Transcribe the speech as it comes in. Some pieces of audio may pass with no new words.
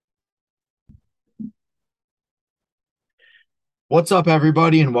What's up,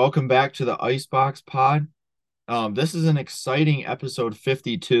 everybody, and welcome back to the Icebox Pod. This is an exciting episode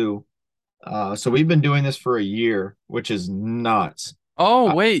 52. So we've been doing this for a year, which is nuts. Oh,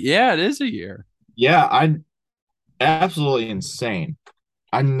 Uh, wait, yeah, it is a year. yeah, I absolutely insane.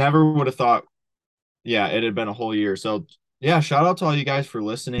 I never would have thought, yeah, it had been a whole year. So yeah, shout out to all you guys for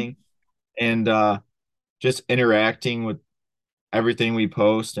listening and just interacting with everything we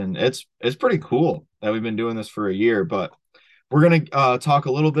post. And it's pretty cool that we've been doing this for a year. But we're gonna talk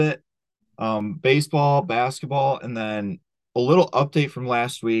a little bit baseball, basketball, and then a little update from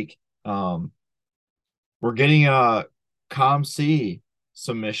last week. We're getting a ComC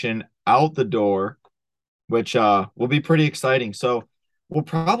submission out the door, which will be pretty exciting. So we'll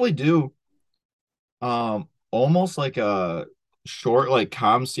probably do almost like a short like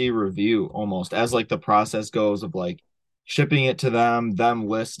ComC review almost as like the process goes of like shipping it to them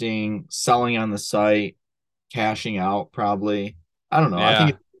listing, selling on the site, cashing out probably. I don't know. I think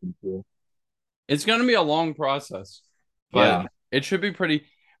Yeah, it's cool. it's going to be a long process, but Yeah. it should be pretty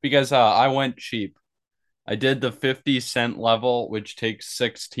because I went cheap. I did the 50 cent level, which takes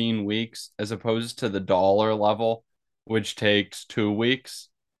 16 weeks, as opposed to the dollar level, which takes 2 weeks,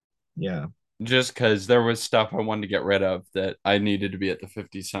 Yeah. just because there was stuff I wanted to get rid of that I needed to be at the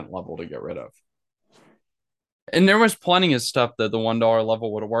 50 cent level to get rid of. And there was plenty of stuff that the $1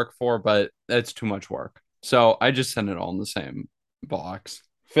 level would have worked for, but it's too much work. So I just sent it all in the same box.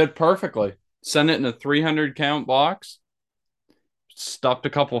 Fit perfectly. Sent it in a 300 count box. Stuffed a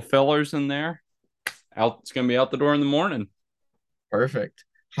couple fillers in there. Out, it's gonna be out the door in the morning. Perfect.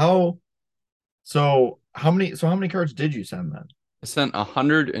 How many cards did you send then? I sent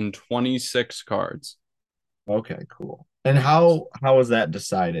 126 cards. Okay, cool. And how was that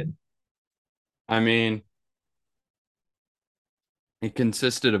decided? I mean, it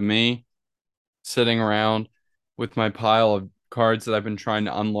consisted of me sitting around with my pile of cards that I've been trying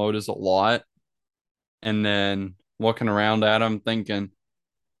to unload as a lot, and then looking around at them, thinking,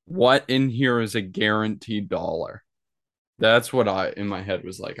 what in here is a guaranteed dollar? That's what I in my head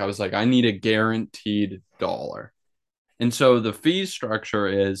was like. I was like, I need a guaranteed dollar. And so the fee structure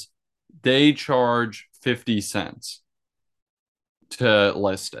is they charge 50 cents to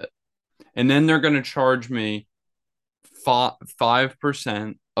list it. And then they're going to charge me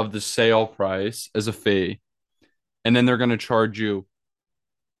 5% of the sale price as a fee. And then they're going to charge you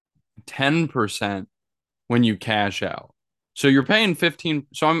 10% when you cash out. So you're paying 15.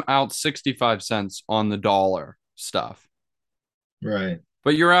 So I'm out 65 cents on the dollar stuff. Right.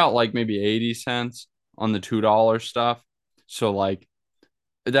 But you're out like maybe 80 cents on the $2 stuff. So like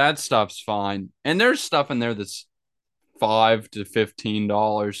that stuff's fine. And there's stuff in there that's $5 to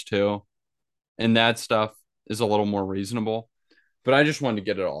 $15 too. And that stuff is a little more reasonable. But I just wanted to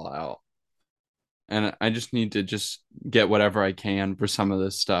get it all out. And I just need to just get whatever I can for some of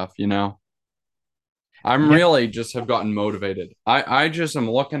this stuff, you know? I'm Yeah. really just have gotten motivated. I just am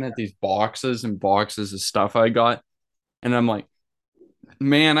looking at these boxes and boxes of stuff I got, and I'm like,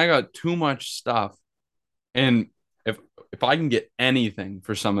 man, I got too much stuff. And if if I can get anything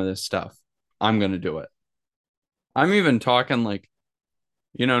for some of this stuff, I'm gonna do it. I'm even talking like,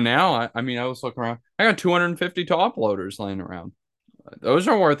 now I mean I was looking around. I got 250 top loaders laying around. Those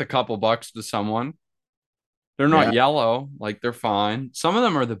are worth a couple bucks to someone. They're not Yeah. yellow, like they're fine. Some of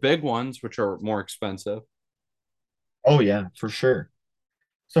them are the big ones, which are more expensive. Oh yeah, for sure.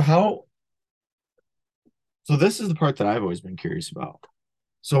 So how so this is the part that I've always been curious about.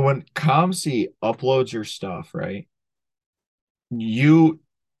 So when ComC uploads your stuff, right? You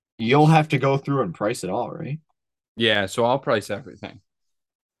you'll have to go through and price it all, right? Yeah, so I'll price everything.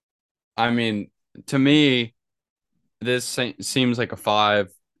 I mean, to me, this seems like a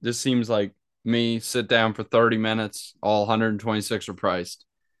five. This seems like me sit down for 30 minutes, all 126 are priced.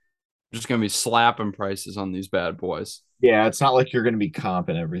 I'm just gonna be slapping prices on these bad boys. Yeah, it's not like you're gonna be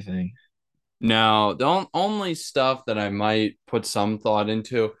comping everything. No, the only stuff that I might put some thought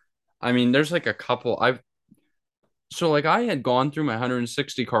into, I mean, there's like a couple. Like I had gone through my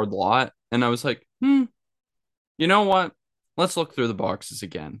 160 card lot and I was like, you know what? Let's look through the boxes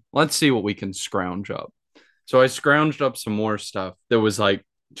again. Let's see what we can scrounge up. So I scrounged up some more stuff that was like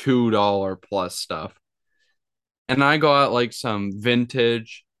 $2 plus stuff. And I got like some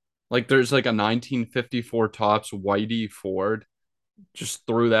vintage, like there's like a 1954 Tops Whitey Ford. Just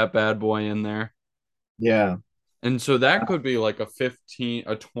threw that bad boy in there. Yeah. And so that could be like a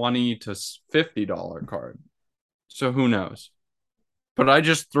 20 to $50 card. So who knows? But I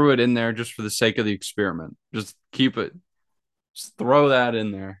just threw it in there just for the sake of the experiment. Just keep it, just throw that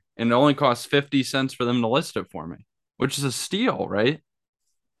in there. And it only costs 50 cents for them to list it for me, which is a steal, right?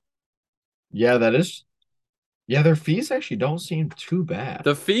 Yeah, that is Yeah, their fees actually don't seem too bad.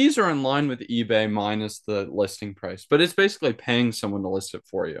 The fees are in line with eBay minus the listing price, but it's basically paying someone to list it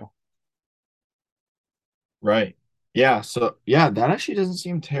for you. Right. Yeah, so yeah, that actually doesn't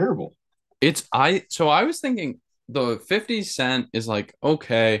seem terrible. I was thinking the 50 cent is like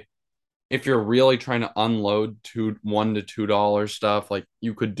okay if you're really trying to unload $1 to $2 stuff, like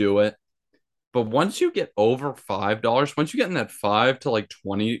you could do it. But once you get over $5, once you get in that $5 to like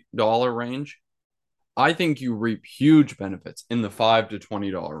 $20 range, I think you reap huge benefits in the $5 to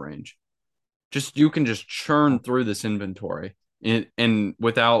 $20 range. Just you can just churn through this inventory and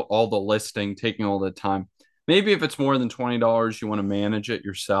without all the listing taking all the time. Maybe if it's more than $20, you want to manage it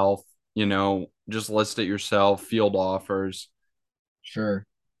yourself, just list it yourself, field offers. Sure.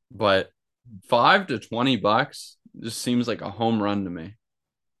 But $5 to $20 just seems like a home run to me.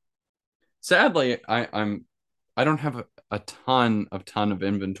 Sadly, I don't have a ton of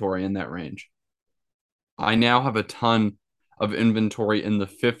inventory in that range. I now have a ton of inventory in the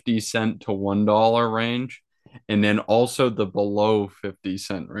 50 cent to $1 range, and then also the below 50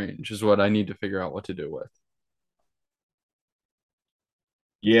 cent range is what I need to figure out what to do with.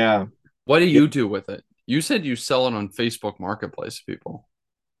 Yeah. What do Yeah, you do with it? You said you sell it on Facebook Marketplace, people.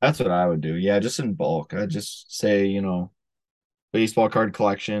 that's what I would do. Yeah, just in bulk. I'd just say, baseball card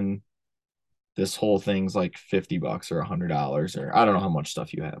collection, this whole thing's like $50 or $100, or I don't know how much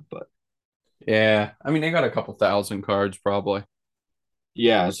stuff you have, but Yeah, I mean, they got a couple thousand cards probably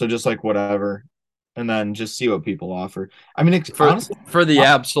yeah, so just like whatever. And then just see what people offer. I mean, for honestly, for the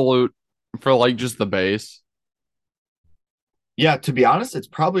absolute for like just the base. yeah, to be honest, it's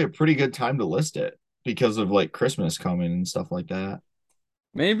probably a pretty good time to list it because of like Christmas coming and stuff like that.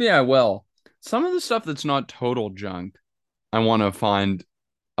 Maybe I will. Some of the stuff that's not total junk, I want to find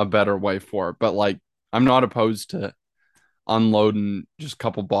a better way for it. But like, I'm not opposed to unloading just a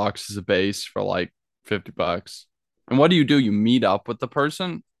couple boxes of base for like $50. And what do? You meet up with the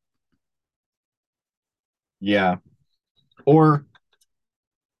person? Yeah. Or,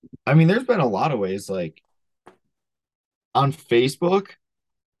 I mean, there's been a lot of ways like on Facebook,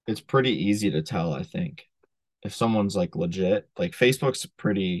 it's pretty easy to tell, I think, if someone's like legit. Like Facebook's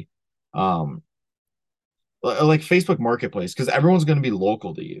pretty, um, like Facebook Marketplace, because everyone's going to be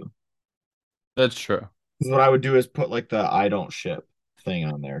local to you. That's true. 'Cause what I would do is put like the I don't ship thing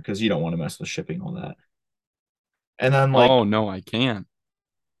on there because you don't want to mess with shipping all that. And then Oh no, I can't.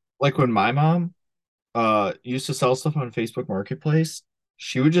 like when my mom used to sell stuff on Facebook Marketplace,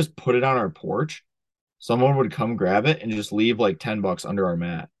 she would just put it on our porch. Someone would come grab it and just leave like $10 under our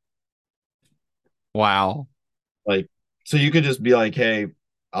mat. Wow. Like so you could just be like, "Hey,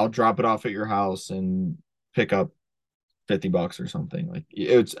 I'll drop it off at your house and pick up $50 or something." Like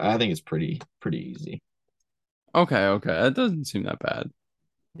it's I think it's pretty easy. Okay, okay. That doesn't seem that bad.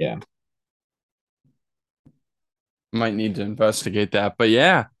 Yeah. Might need to investigate that. But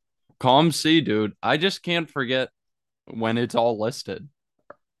yeah, Calm Sea, dude. I just can't forget when it's all listed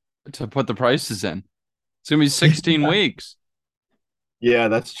to put the prices in. It's gonna be 16 weeks. Yeah,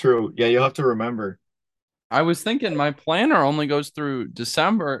 that's true. Yeah, you'll have to remember. I was thinking my planner only goes through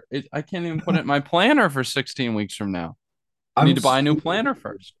December. I can't even put it in my planner for 16 weeks from now. I need I'm to buy a new super planner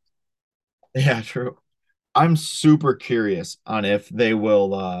first. Yeah, true. I'm super curious on if they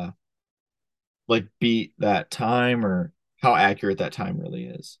will like beat that time or how accurate that time really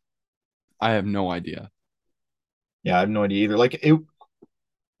is. I have no idea. Yeah, I have no idea either.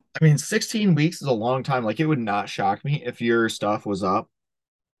 I mean, 16 weeks is a long time. Like it would not shock me if your stuff was up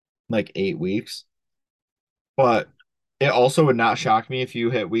like 8 weeks, but it also would not shock me if you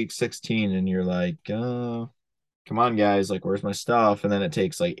hit week 16 and you're like, come on, guys, like where's my stuff? And then it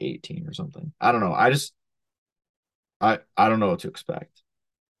takes like 18 or something. I don't know. I don't know what to expect.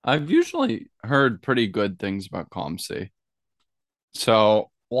 I've usually heard pretty good things about Calm Sea.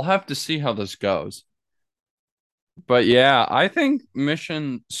 So we'll have to see how this goes. But yeah, I think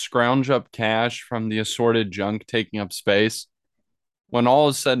mission scrounge up cash from the assorted junk taking up space. When all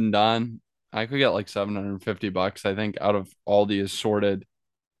is said and done, I could get like $750, I think, out of all the assorted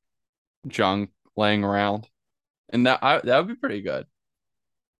junk laying around. And that would be pretty good.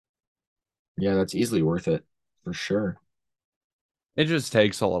 Yeah, that's easily worth it for sure. It just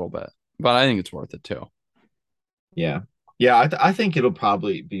takes a little bit, but I think it's worth it too. Yeah. Yeah, I think it'll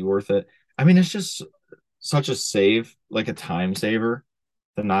probably be worth it. I mean, it's just such a save, like a time saver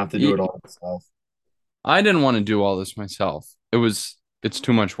to not have to do it Ye- all myself. I didn't want to do all this myself. It's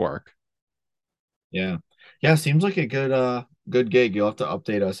too much work. Yeah. Yeah, seems like a good gig. You'll have to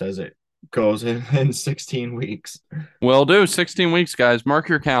update us as it goes in 16 weeks. Will do. 16 weeks, guys. Mark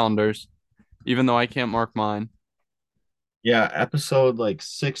your calendars, even though I can't mark mine. Yeah, episode like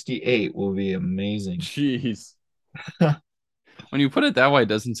 68 will be amazing. Jeez. When you put it that way, it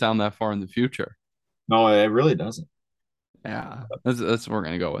doesn't sound that far in the future. No, it really doesn't. Yeah, that's what we're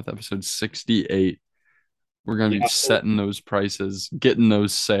gonna go with. Episode 68. We're gonna be Yeah. So, setting those prices, getting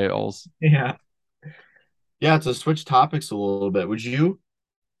those sales. yeah. Yeah, to switch topics a little bit, would you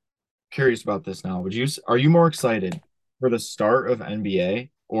curious about this now? Are you more excited for the start of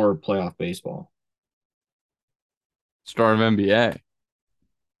NBA or playoff baseball? Start of NBA.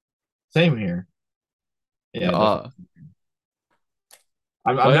 Same here. Yeah, definitely. Duh.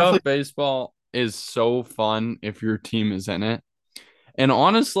 I'm Playoff definitely baseball is so fun if your team is in it. And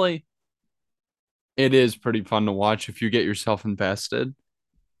honestly, it is pretty fun to watch if you get yourself invested.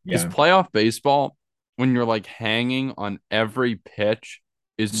 Because yeah. playoff baseball, when you're like hanging on every pitch,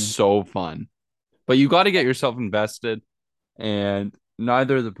 is Mhm. so fun. But you got to get yourself invested. And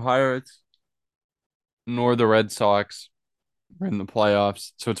neither the Pirates nor the Red Sox are in the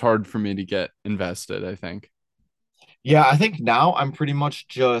playoffs. So it's hard for me to get invested, I think. Yeah, I think now I'm pretty much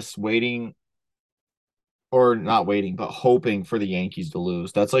just waiting or not waiting, but hoping for the Yankees to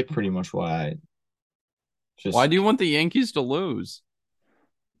lose. That's like pretty much why Why do just you want the Yankees to lose?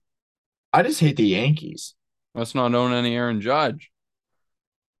 I just hate the Yankees. Must not own any Aaron Judge.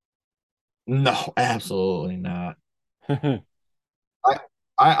 No, absolutely not. I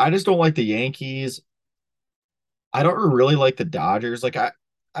I just don't like the Yankees. I don't really like the Dodgers. I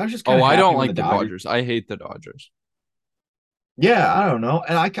was just kind Oh, of I happy don't when the like the Dodgers. Dodgers. I hate the Dodgers. Yeah, I don't know.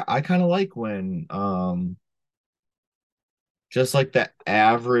 And I kind of like when just like the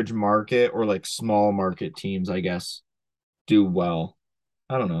average market or like small market teams, I guess, do well.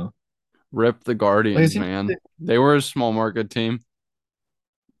 I don't know. Rip the Like it Guardians, seems man. They were a small market team.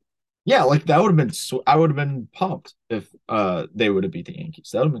 yeah, like that would have been I would have been pumped if they would have beat the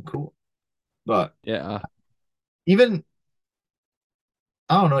Yankees. That would have been cool. But Yeah. even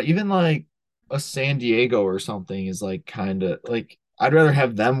I don't know, even like a San Diego or something is like kind of like I'd rather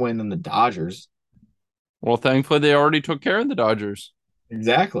have them win than the Dodgers. Well, thankfully they already took care of the Dodgers.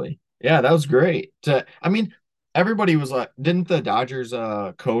 Exactly. Yeah, that was great. I mean, everybody was like, didn't the Dodgers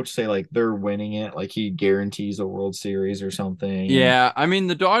coach say like they're winning it, like he guarantees a World Series or something? And Yeah, I mean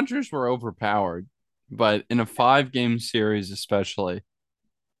the Dodgers were overpowered, but in a 5 game series especially,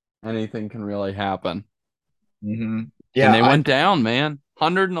 anything can really happen. And yeah, they I went down, man.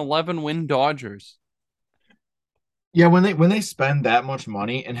 111 win Dodgers. yeah, when they spend that much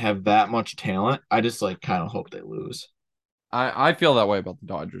money and have that much talent, I just like kind of hope they lose. I feel that way about the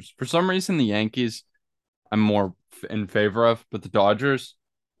Dodgers. For some reason, the Yankees I'm more in favor of, but the Dodgers,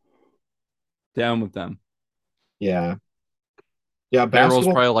 down with them. Yeah. Yeah, Payroll's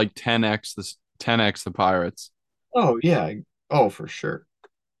basketball. probably like 10x the Pirates. Oh, yeah. Oh, for sure.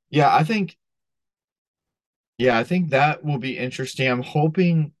 Yeah, I think that will be interesting. I'm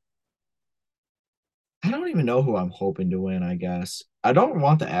hoping I don't even know who I'm hoping to win, I guess. I don't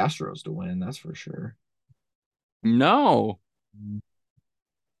want the Astros to win, that's for sure. No,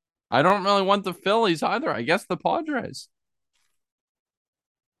 I don't really want the Phillies either. I guess the Padres.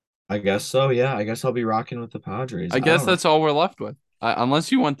 I guess so. Yeah, I guess I'll be rocking with the Padres. I guess that's all we're left with.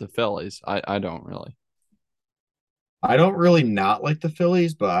 Unless you want the Phillies, I don't really. I don't really not like the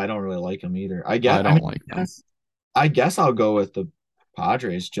Phillies, but I don't really like them either. I don't like them. I guess I'll go with the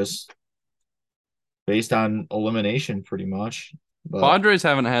Padres just based on elimination pretty much. But Padres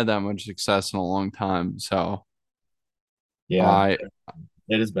haven't had that much success in a long time, so yeah, I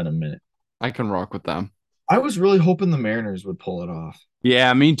it has been a minute. I can rock with them. I was really hoping the Mariners would pull it off.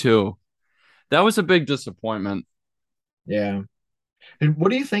 Yeah, me too. That was a big disappointment. Yeah. And what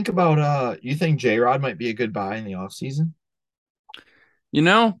do you think about you think J-Rod might be a good buy in the offseason? You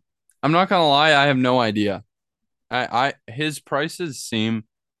know, I'm not gonna lie, I have no idea. I his prices seem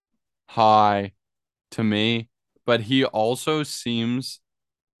high to me, but he also seems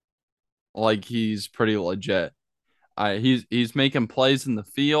like he's pretty legit. He's making plays in the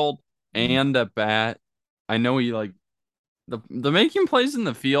field and at bat. I know he like the making plays in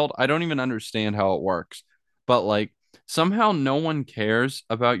the field. I don't even understand how it works, but like somehow no one cares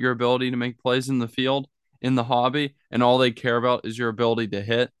about your ability to make plays in the field in the hobby, and all they care about is your ability to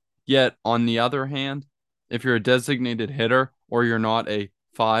hit. Yet on the other hand, if you're a designated hitter or you're not a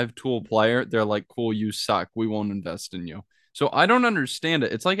 5 tool player, they're like, cool, you suck. We won't invest in you. So I don't understand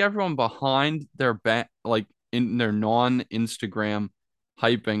it. It's like everyone behind their back, like in their non-Instagram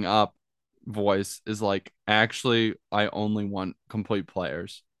hyping up voice is like, actually, I only want complete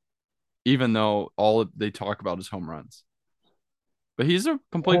players, even though all they talk about is home runs. But he's a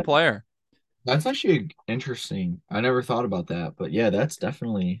complete player. That's actually interesting. I never thought about that, but yeah, that's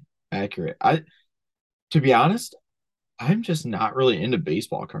definitely accurate. To be honest, I'm just not really into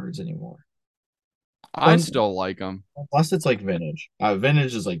baseball cards anymore. I still like them. Unless it's like vintage.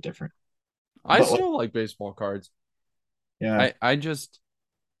 Vintage is like different. I But like, still like baseball cards. yeah, I just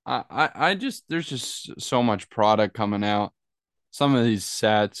I just there's just so much product coming out. Some of these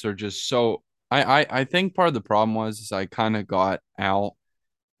sets are just so I think part of the problem was is I kind of got out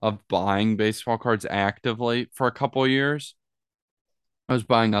of buying baseball cards actively for a couple of years. I was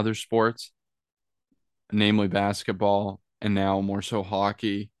buying other sports, namely basketball and now more so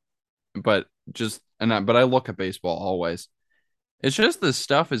hockey, but but I look at baseball always. It's just this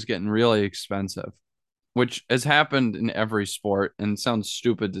stuff is getting really expensive, which has happened in every sport and sounds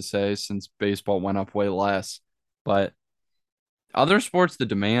stupid to say since baseball went up way less, but other sports the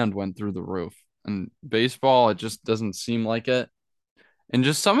demand went through the roof. And baseball, it just doesn't seem like it. And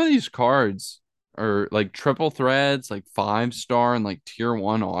just some of these cards are like triple threads, like 5 star and like tier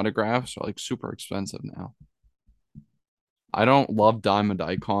one autographs are like super expensive now. I don't love diamond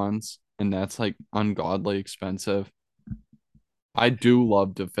icons, and that's like ungodly expensive. I do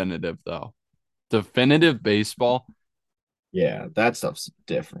love definitive though. Definitive baseball, yeah, that stuff's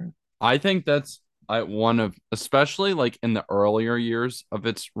different. I think that's one of, especially like in the earlier years of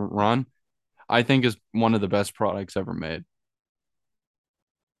its run, I think is one of the best products ever made.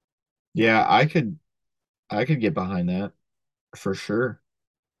 Yeah, I could get behind that for sure.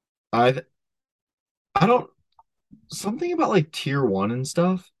 I I don't something about like tier one and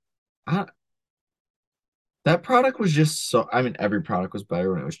stuff. I that product was just so I mean every product was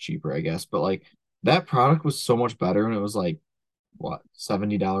better when it was cheaper, I guess, but like that product was so much better when it was like what,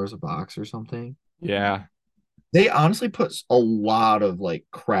 $70 a box or something. Yeah. They honestly put a lot of like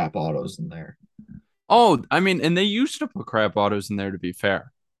crap autos in there. Oh, I mean, and they used to put crap autos in there to be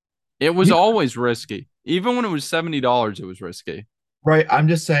fair. It was Yeah, always risky. Even when it was $70, it was risky. right. I'm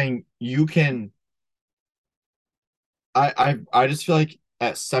just saying you can I just feel like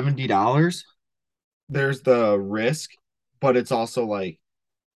at $70 there's the risk, but it's also like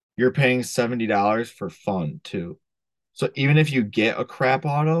you're paying $70 for fun too. So even if you get a crap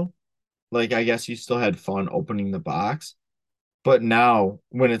auto, like I guess you still had fun opening the box. But now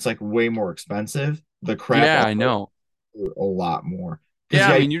when it's like way more expensive, the crap Yeah, I auto know. is a lot more. Because Yeah,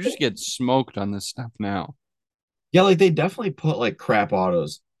 I yeah, mean, you just get smoked on this stuff now. yeah, like they definitely put like crap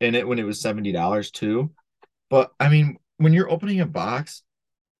autos in it when it was $70 too. But I mean, when you're opening a box,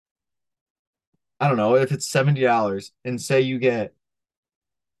 I don't know, if it's $70 and say you get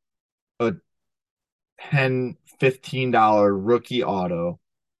a 10, $15 rookie auto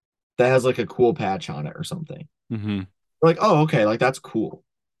that has like a cool patch on it or something. Hmm. Like, oh, okay, like that's cool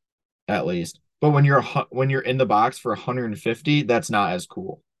at least. But when you're in the box for 150, that's not as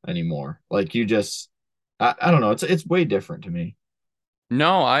cool anymore. Like you just I don't know, it's way different to me.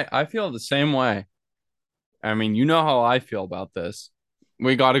 No, I feel the same way. I mean, you know how I feel about this.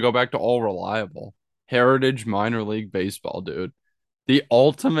 We got to go back to all reliable. Heritage minor league baseball, dude. The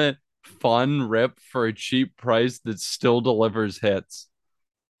ultimate fun rip for a cheap price that still delivers hits.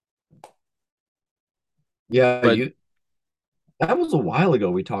 Yeah, But you that was a while ago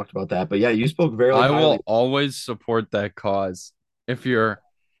we talked about that, but yeah, you spoke very I highly. will always support that cause. If you're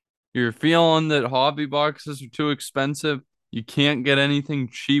feeling that hobby boxes are too expensive, you can't get anything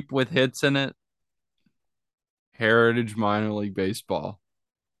cheap with hits in it. Heritage minor league baseball.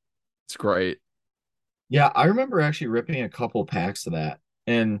 It's great. Yeah, I remember actually ripping a couple packs of that.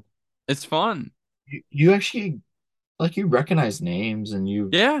 And It's fun. you actually like you recognize names and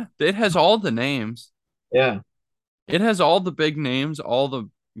you Yeah, it has all the names. yeah. It has all the big names, all the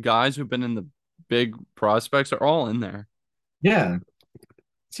guys who've been in the big prospects are all in there. Yeah.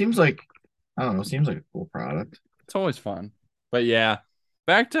 Seems like I don't know, seems like a cool product. It's always fun. But yeah,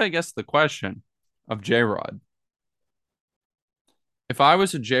 back to I guess the question of J-Rod. If I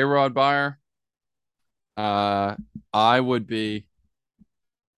was a J-Rod buyer, uh, I would be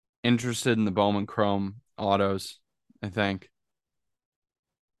interested in the Bowman Chrome autos, I think.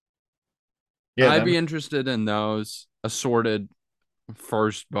 Yeah, I'd that be interested in those assorted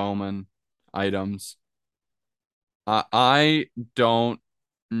first Bowman items. I don't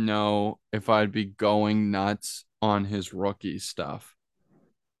know if I'd be going nuts on his rookie stuff,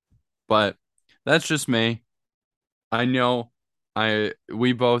 but that's just me. I know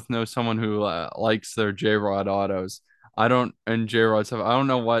we both know someone who likes their J Rod autos. I don't and J Rod stuff. I don't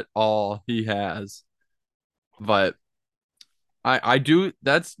know what all he has, but I do.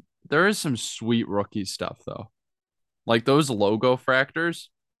 There is some sweet rookie stuff though. Like those logo fractors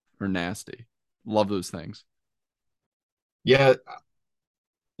are nasty. Love those things. yeah,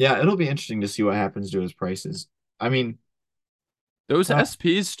 yeah, it'll be interesting to see what happens to his prices. I mean, Those uh,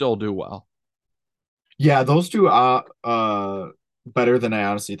 SPs still do well. yeah, those two are better than I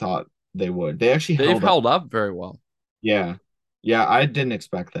honestly thought they would. They actually They've held up. held up very well. Yeah. Yeah, I didn't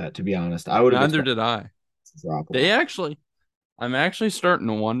expect that, to be honest. I would have Neither expected did I. it to drop a They lot. actually, I'm actually starting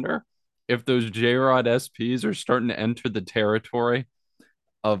to wonder if those J Rod SPs are starting to enter the territory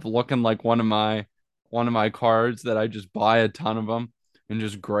of looking like one of my cards that I just buy a ton of them and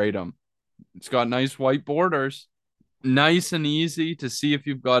just grade them. It's got nice white borders, nice and easy to see if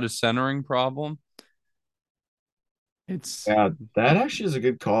you've got a centering problem. It's Yeah, that actually is a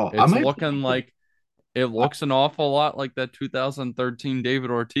good call. I it's might looking like it looks an awful lot like that 2013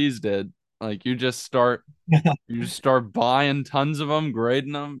 David Ortiz did. Like you start buying tons of them,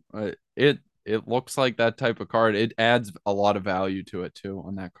 grading them. It looks like that type of card. It adds a lot of value to it too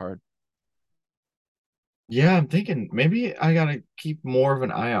on that card. Yeah, I'm thinking maybe I gotta keep more of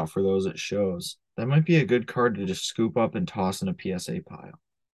an eye out for those at shows. That might be a good card to just scoop up and toss in a PSA pile.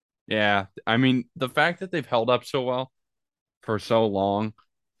 Yeah, I mean the fact that they've held up so well for so long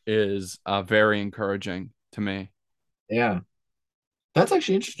is very encouraging to me. Yeah, that's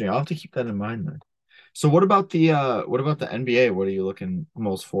actually interesting. I'll have to keep that in mind then. So what about the NBA? What are you looking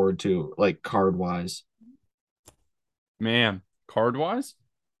most forward to, like card wise? Man, card wise,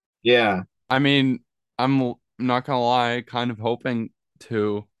 Yeah. I mean, I'm not gonna lie, kind of hoping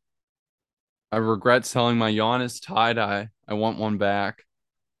to. I regret selling my Giannis tie dye. I want one back.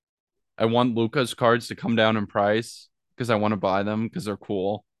 I want Luca's cards to come down in price because I want to buy them because they're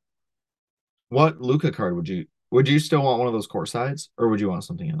cool. What Luca card would you still want one of those core sides or would you want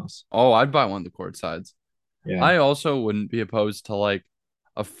something else? Oh, I'd buy one of the court sides. Yeah. I also wouldn't be opposed to like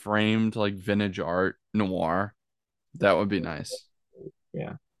a framed like vintage art noir. That would be nice.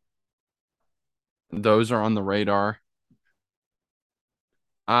 Yeah. Those are on the radar.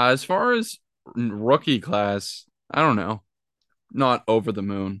 As far as rookie class, I don't know. Not over the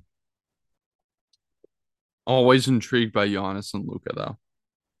moon. Always intrigued by Giannis and Luca though.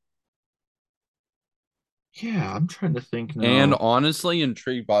 Yeah, I'm trying to think And now. honestly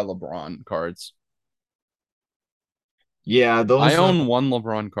intrigued by LeBron cards. Yeah, I those own one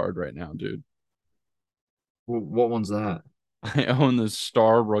LeBron card right now, dude. what one's that? I own the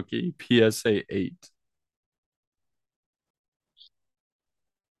star rookie PSA 8.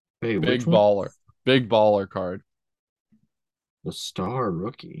 Wait, which Big one? baller. Big baller card. The Star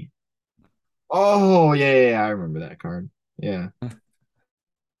Rookie. Oh, yeah, I remember that card. Yeah.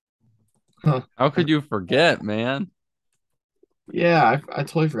 Huh. How could you forget, man? Yeah, I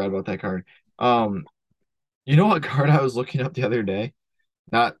totally forgot about that card. Um, you know what card I was looking up the other day?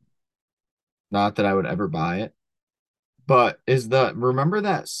 Not not that I would ever buy it, but is the remember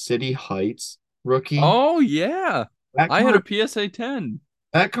that City Heights rookie? Oh yeah. That I had a card PSA 10.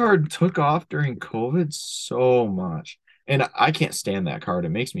 that card took off during COVID so much. And I can't stand that card. It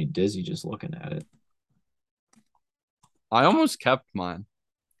makes me dizzy just looking at it. I almost kept mine.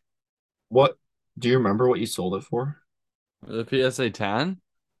 What do you remember what you sold it for? The PSA 10?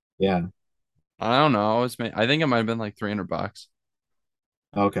 Yeah. I don't know. I think it might have been like $300.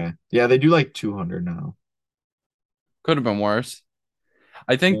 Okay. Yeah, they do like 200 now. Could have been worse.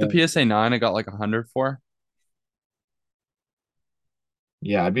 I think the Yeah. PSA 9 I got like 100 for.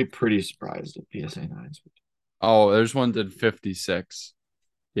 Yeah, I'd be pretty surprised if PSA 9s Oh, there's one did 56.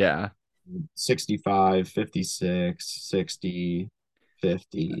 Yeah. 65, 56, 60,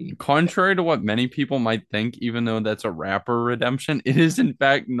 50. Contrary to what many people might think, even though that's a rapper redemption, it is in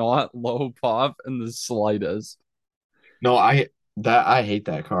fact not low pop in the slightest. No, I hate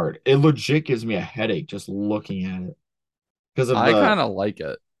that card. It legit gives me a headache just looking at it because of I the kind of like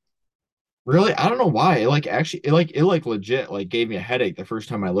it. really I don't know why. It like actually it like legit like gave me a headache the first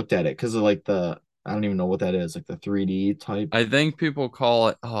time I looked at it because of like the I don't even know what that is, like the 3D type. I think people call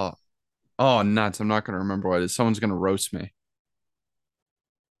it oh nuts. I'm not gonna remember what it is. Someone's gonna roast me.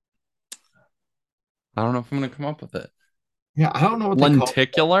 I don't know if I'm gonna come up with it. Yeah, I don't know what they call it.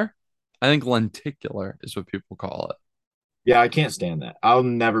 Lenticular? I think lenticular is what people call it. Yeah, I can't stand that. I'll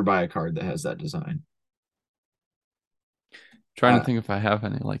never buy a card that has that design. Trying to Uh, think if I have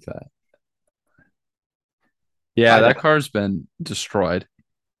any like that. Yeah, I that don't. car's been destroyed.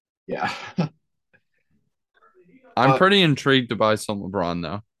 Yeah. I'm But pretty intrigued to buy some LeBron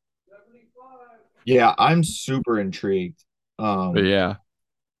though. yeah, I'm super intrigued But um yeah,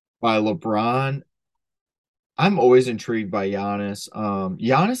 by LeBron. I'm always intrigued by Giannis.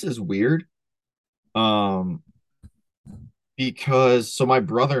 Giannis is weird. Um because so my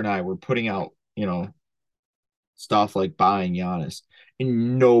brother and I were putting out, stuff like buying Giannis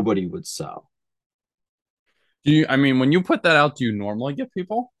and nobody would sell. I mean, when you put that out, do you normally get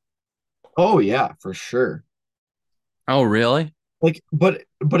people? Oh yeah, for sure. Oh, really? Like but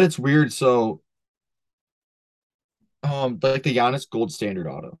it's weird. So like the Giannis gold standard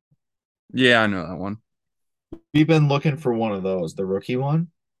auto. Yeah, I know that one. We've been looking for one of those, the rookie one.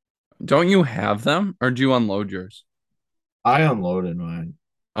 Don't you have them, or do you unload yours? I unloaded mine.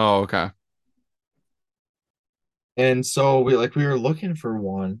 Oh, okay. And so we were looking for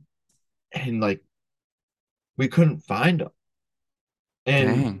one and like we couldn't find them.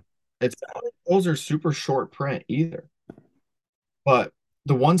 And Dang. it's not like those are super short print either. But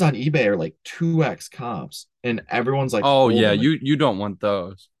the ones on eBay are like 2x comps and everyone's like Oh yeah, holding them. you don't want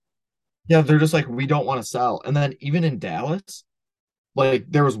those. Yeah, they're just like we don't want to sell. And then even in Dallas, like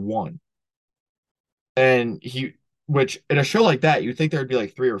there was one and he which at a show like that, you'd think there'd be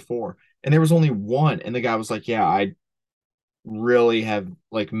like three or four. And there was only one. And the guy was like, yeah, I really have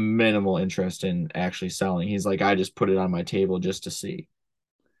like minimal interest in actually selling. He's like, I just put it on my table just to see.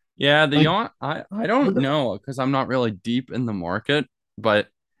 Yeah, the Like, yawn. I don't know because I'm not really deep in the market, but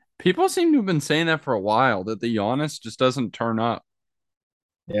people seem to have been saying that for a while that the Giannis just doesn't turn up.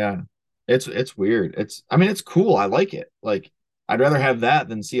 yeah, it's weird. It's I mean it's cool. I like it. Like I'd rather have that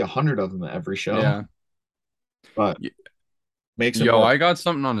than see 100 of them at every show. Yeah. But Y- makes it Yo, more. I got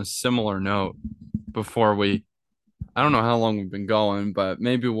something on a similar note before we. I don't know how long we've been going, but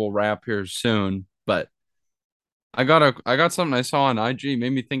maybe we'll wrap here soon. But I got something I saw on IG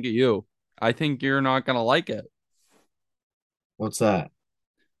made me think of you. I think you're not gonna like it. What's that?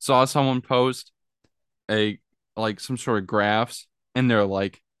 Saw someone post a like some sort of graphs, and they're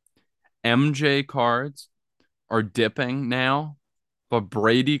like MJ cards are dipping now, but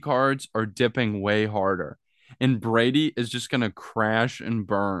Brady cards are dipping way harder. And Brady is just going to crash and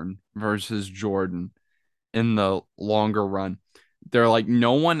burn versus Jordan in the longer run. They're like,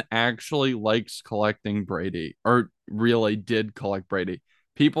 no one actually likes collecting Brady or really did collect Brady.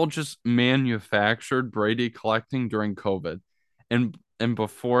 People just manufactured Brady collecting during COVID. And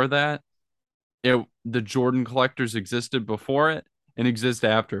before that, the Jordan collectors existed before it and exist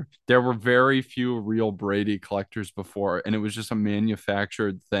after. There were very few real Brady collectors before, and it was just a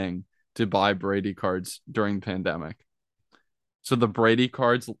manufactured thing to buy Brady cards during the pandemic. So the Brady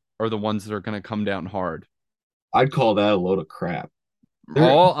cards are the ones that are going to come down hard. I'd call that a load of crap. There,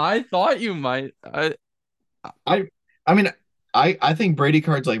 Oh, I thought you might. I, I mean, I think Brady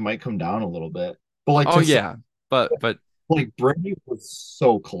cards like might come down a little bit, but like Oh to say yeah, but like Brady was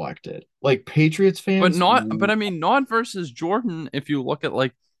so collected. Like Patriots but fans, not. But I mean, not versus Jordan. If you look at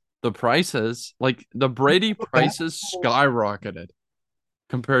like the prices, like the Brady prices basketball skyrocketed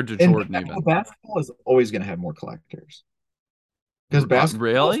compared to and Jordan even. basketball is always going to have more collectors because basketball.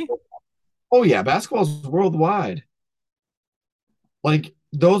 Really? Oh yeah, basketball is worldwide. Like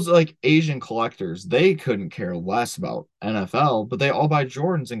those like Asian collectors, they couldn't care less about NFL, but they all buy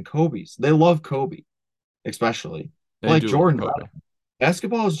Jordans and Kobe's. They love Kobe, especially. They Like do love Jordan, Kobe.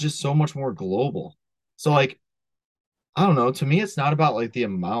 basketball is just so much more global. So like, I don't know, to me it's not about like the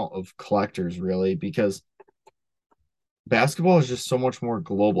amount of collectors really because basketball is just so much more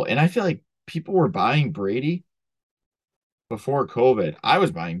global. And I feel like people were buying Brady before COVID. I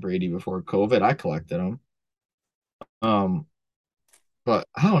was buying Brady before COVID. I collected them. Um, but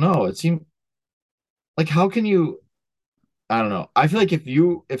I don't know. It seemed like how can you I don't know. I feel like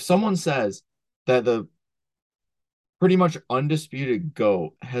if someone says that the pretty much undisputed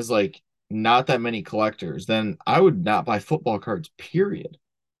GOAT has like not that many collectors, then I would not buy football cards, period.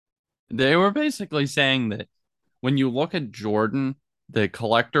 They were basically saying that when you look at Jordan, the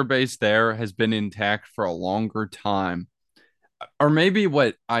collector base there has been intact for a longer time. Or maybe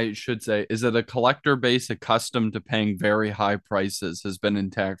what I should say is that a collector base accustomed to paying very high prices has been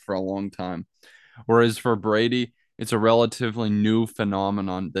intact for a long time. Whereas for Brady, it's a relatively new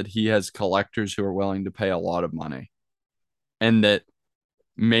phenomenon that he has collectors who are willing to pay a lot of money. And that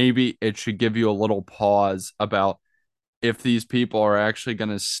maybe it should give you a little pause about if these people are actually going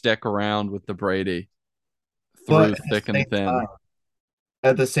to stick around with the Brady But through at the thick and same thin. time,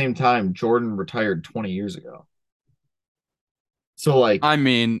 at the same time, Jordan retired 20 years ago. So like I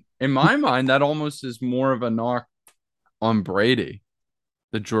mean, in my mind, that almost is more of a knock on Brady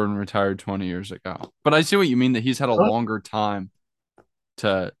that Jordan retired 20 years ago. But I see what you mean that he's had a longer time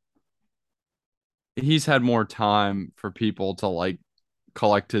to, he's had more time for people to like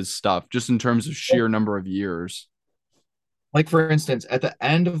collect his stuff just in terms of sheer number of years. like for instance, at the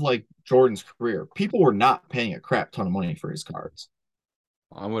end of like Jordan's career, people were not paying a crap ton of money for his cards.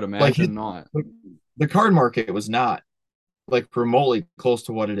 I would Like his, imagine not. like, the card market was not like remotely close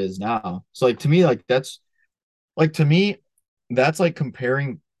to what it is now. So like to me, that's like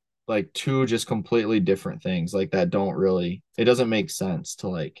comparing like two just completely different things like that don't really it doesn't make sense to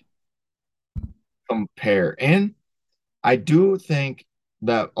like compare. And I do think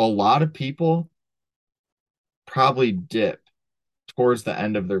that a lot of people probably dip towards the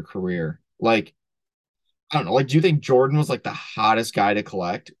end of their career. Like, I don't know. Like, do you think Jordan was like the hottest guy to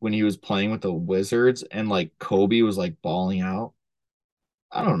collect when he was playing with the Wizards and like Kobe was like balling out?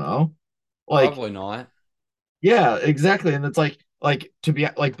 I don't know. Like, Probably not. yeah, exactly. And it's like to be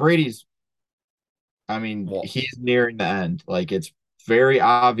like Brady's, I mean, Well, he's nearing the end. Like it's very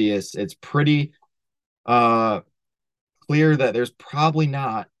obvious. It's pretty uh clear that there's probably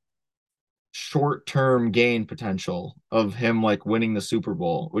not short-term gain potential of him like winning the Super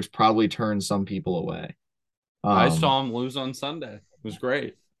Bowl, which probably turns some people away. I Um, saw him lose on Sunday. It was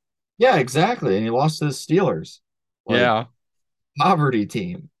great. yeah, exactly. And he lost to the Steelers, like Yeah. poverty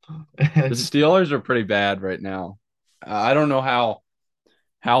team. The And Steelers are pretty bad right now. I don't know how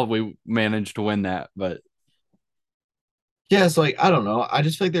we managed to win that, but yeah, it's like I don't know. I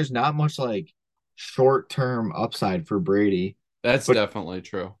just feel like there's not much like short-term upside for Brady, that's but definitely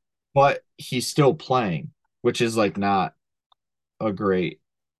true. he's still playing, which is like not a great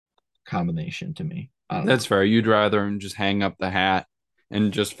combination to me. I don't That's know. fair. You'd rather him just hang up the hat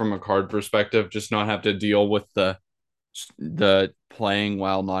and just from a card perspective, just not have to deal with the playing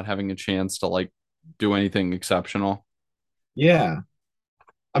while not having a chance to like do anything exceptional. Yeah.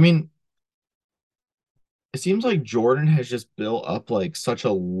 I mean, it seems like Jordan has just built up like such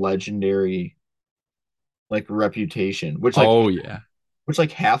a legendary like reputation, Oh yeah. which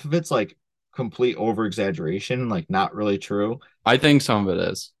like half of it's like complete over exaggeration, like not really true. I think some of it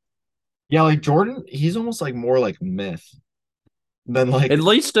is. Yeah, like Jordan, he's almost like more like myth than At like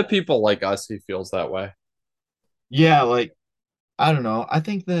least to people like us, he feels that way. yeah, like I don't know. I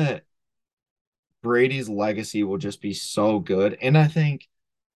think that Brady's legacy will just be so good. And I think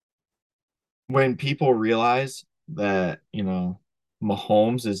when people realize that,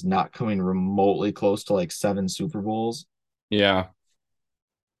 Mahomes is not coming remotely close to like seven Super Bowls, Yeah.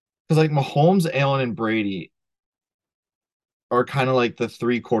 because like Mahomes, Allen, and Brady are kind of like the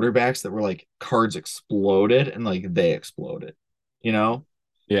three quarterbacks that were like cards exploded and like they exploded, you know?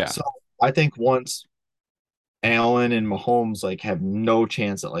 Yeah. So I think once Allen and Mahomes like have no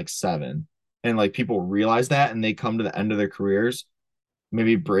chance at like seven, and like people realize that and they come to the end of their careers,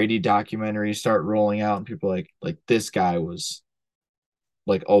 maybe Brady documentaries start rolling out and people are like this guy was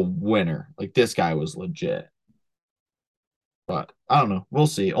like a winner. Like this guy was legit. But I don't know. We'll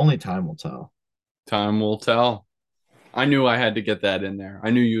see. Only time will tell. Time will tell. I knew I had to get that in there. I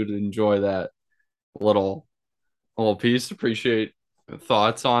knew you'd enjoy that little little piece. Appreciate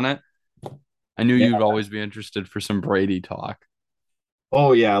thoughts on it. I knew Yeah. you'd always be interested for some Brady talk.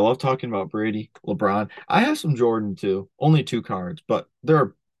 Oh yeah, I love talking about Brady, LeBron. I have some Jordan too. Only two cards, but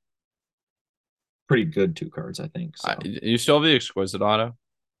they're pretty good two cards, I think. So You still have the exquisite auto?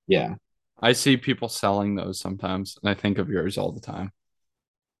 yeah. I see people selling those sometimes, and I think of yours all the time.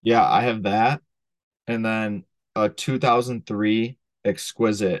 Yeah, I have that. And then a 2003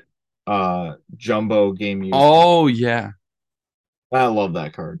 exquisite jumbo game used card. Oh yeah, I love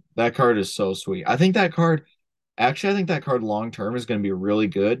that card. That card is so sweet. I think that card long term is going to be really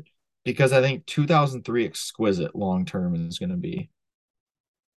good because I think 2003 exquisite long term is going to be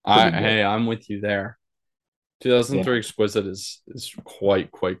I pretty good. hey, I'm with you there. Yeah. 2003 exquisite is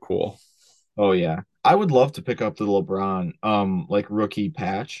quite cool. Oh yeah. I would love to pick up the LeBron like rookie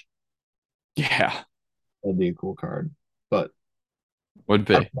patch. Yeah, That'd be a cool card. But would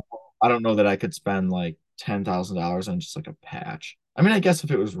I don't be. know, I don't know that I could spend like $10,000 on just like a patch. I mean, I guess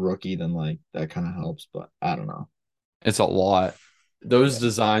if it was rookie, then like that kind of helps, but I don't know. It's a lot. Those Yeah.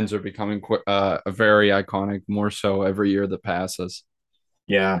 designs are becoming very iconic, more so every year that passes.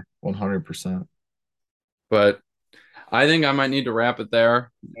 Yeah, 100%. But I think I might need to wrap it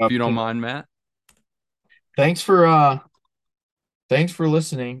there, if you don't Okay. mind, Matt. Thanks for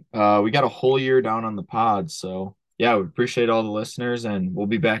listening. We got a whole year down on the pod, so yeah, we appreciate all the listeners and we'll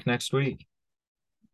be back next week.